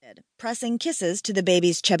pressing kisses to the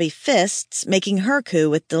baby's chubby fists, making her coo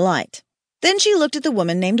with delight. Then she looked at the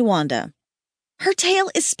woman named Wanda. "Her tail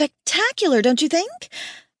is spectacular, don't you think?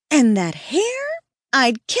 And that hair?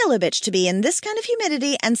 I'd kill a bitch to be in this kind of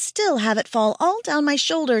humidity and still have it fall all down my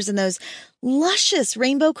shoulders in those luscious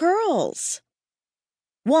rainbow curls."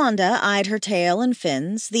 Wanda eyed her tail and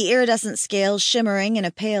fins, the iridescent scales shimmering in a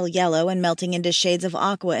pale yellow and melting into shades of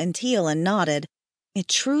aqua and teal, and nodded. "It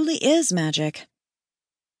truly is magic."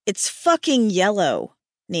 "It's fucking yellow,"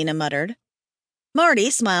 Nina muttered. Marty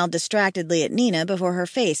smiled distractedly at Nina before her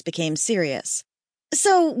face became serious.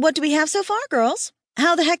 "So, what do we have so far, girls?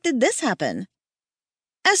 How the heck did this happen?"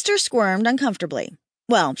 Esther squirmed uncomfortably.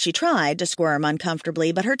 Well, she tried to squirm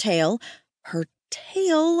uncomfortably, but her tail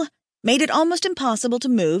made it almost impossible to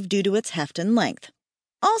move due to its heft and length.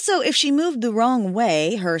 Also, if she moved the wrong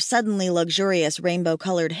way, her suddenly luxurious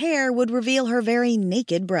rainbow-colored hair would reveal her very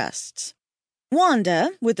naked breasts.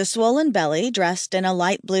 Wanda, with the swollen belly, dressed in a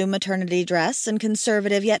light blue maternity dress and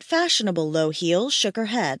conservative yet fashionable low heels, shook her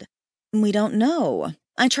head. "We don't know.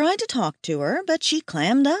 I tried to talk to her, but she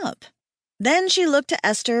clammed up." Then she looked to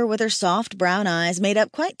Esther with her soft brown eyes made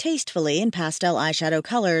up quite tastefully in pastel eyeshadow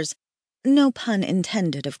colors. No pun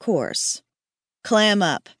intended, of course. "Clam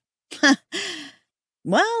up."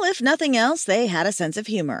 Well, if nothing else, they had a sense of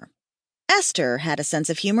humor. Esther had a sense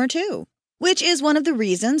of humor, too, which is one of the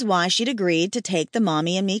reasons why she'd agreed to take the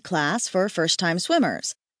Mommy and Me class for first-time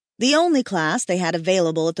swimmers, the only class they had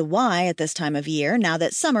available at the Y at this time of year now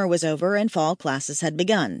that summer was over and fall classes had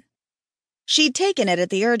begun. She'd taken it at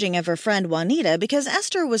the urging of her friend Juanita because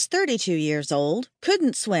Esther was 32 years old,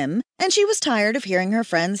 couldn't swim, and she was tired of hearing her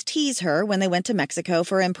friends tease her when they went to Mexico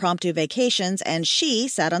for impromptu vacations and she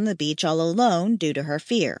sat on the beach all alone due to her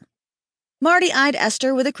fear. Marty eyed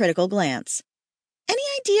Esther with a critical glance. "Any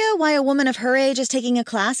idea why a woman of her age is taking a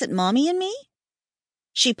class at Mommy and Me?"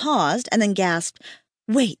 She paused and then gasped,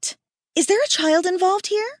 "Wait, is there a child involved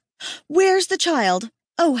here? Where's the child?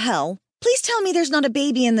 Oh, hell. Please tell me there's not a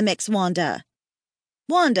baby in the mix, Wanda."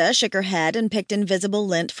 Wanda shook her head and picked invisible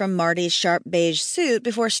lint from Marty's sharp beige suit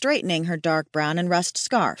before straightening her dark brown and rust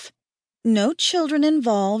scarf. "No children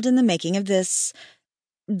involved in the making of this,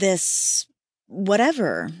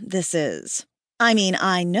 whatever this is. I mean,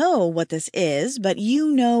 I know what this is, but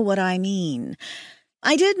you know what I mean.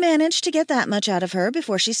 I did manage to get that much out of her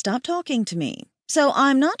before she stopped talking to me, so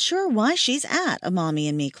I'm not sure why she's at a Mommy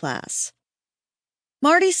and Me class."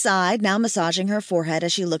 Marty sighed, now massaging her forehead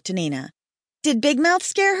as she looked to Nina. "Did Big Mouth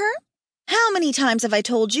scare her? How many times have I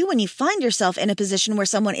told you when you find yourself in a position where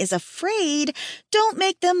someone is afraid, don't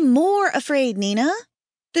make them more afraid, Nina?"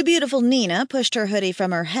 The beautiful Nina pushed her hoodie from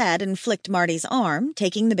her head and flicked Marty's arm,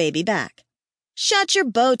 taking the baby back. "Shut your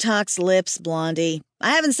Botox lips, Blondie.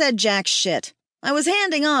 I haven't said jack shit. I was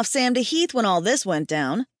handing off Sam to Heath when all this went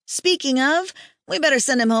down. Speaking of, we better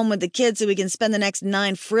send him home with the kids so we can spend the next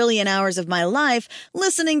 9 frillion hours of my life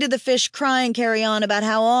listening to the fish cry and carry on about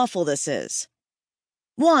how awful this is."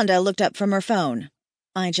 Wanda looked up from her phone.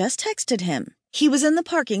 "I just texted him. He was in the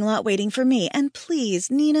parking lot waiting for me, and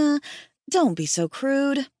please, Nina, don't be so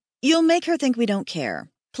crude. You'll make her think we don't care.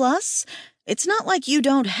 Plus, it's not like you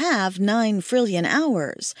don't have 9 frillion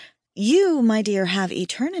hours. You, my dear, have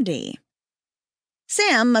eternity."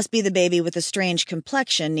 Sam must be the baby with the strange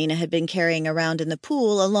complexion Nina had been carrying around in the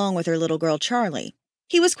pool along with her little girl Charlie.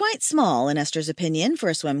 He was quite small, in Esther's opinion, for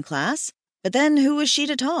a swim class, but then who was she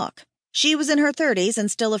to talk? She was in her 30s and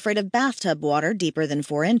still afraid of bathtub water deeper than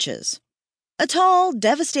 4 inches. A tall,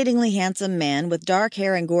 devastatingly handsome man with dark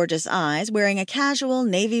hair and gorgeous eyes, wearing a casual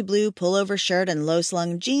navy blue pullover shirt and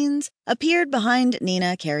low-slung jeans, appeared behind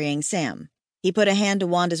Nina carrying Sam. He put a hand to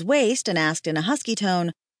Wanda's waist and asked in a husky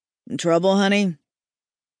tone, "Trouble, honey?"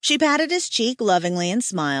 She patted his cheek lovingly and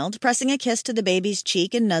smiled, pressing a kiss to the baby's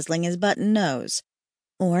cheek and nuzzling his button nose.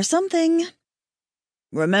 "Or something."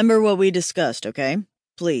 "Remember what we discussed, okay?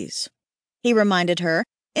 Please," he reminded her,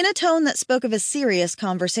 in a tone that spoke of a serious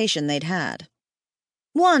conversation they'd had.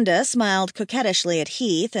 Wanda smiled coquettishly at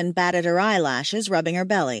Heath and batted her eyelashes, rubbing her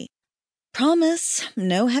belly. "Promise,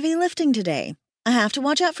 no heavy lifting today. I have to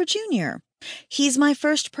watch out for Junior. He's my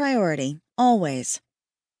first priority, always."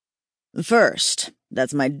 "First,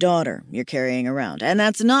 that's my daughter you're carrying around, and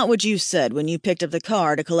that's not what you said when you picked up the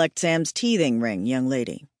car to collect Sam's teething ring, young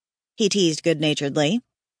lady," he teased good-naturedly.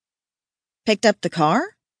 "Picked up the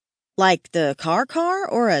car? Like the car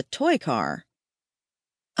or a toy car?"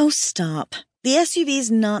 "Oh, stop. The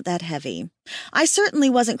SUV's not that heavy. I certainly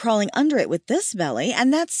wasn't crawling under it with this belly,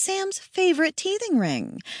 and that's Sam's favorite teething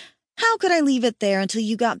ring. How could I leave it there until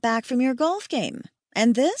you got back from your golf game?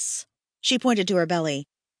 And this," she pointed to her belly,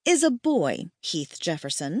 "is a boy, Heath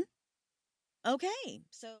Jefferson." "Okay, so..."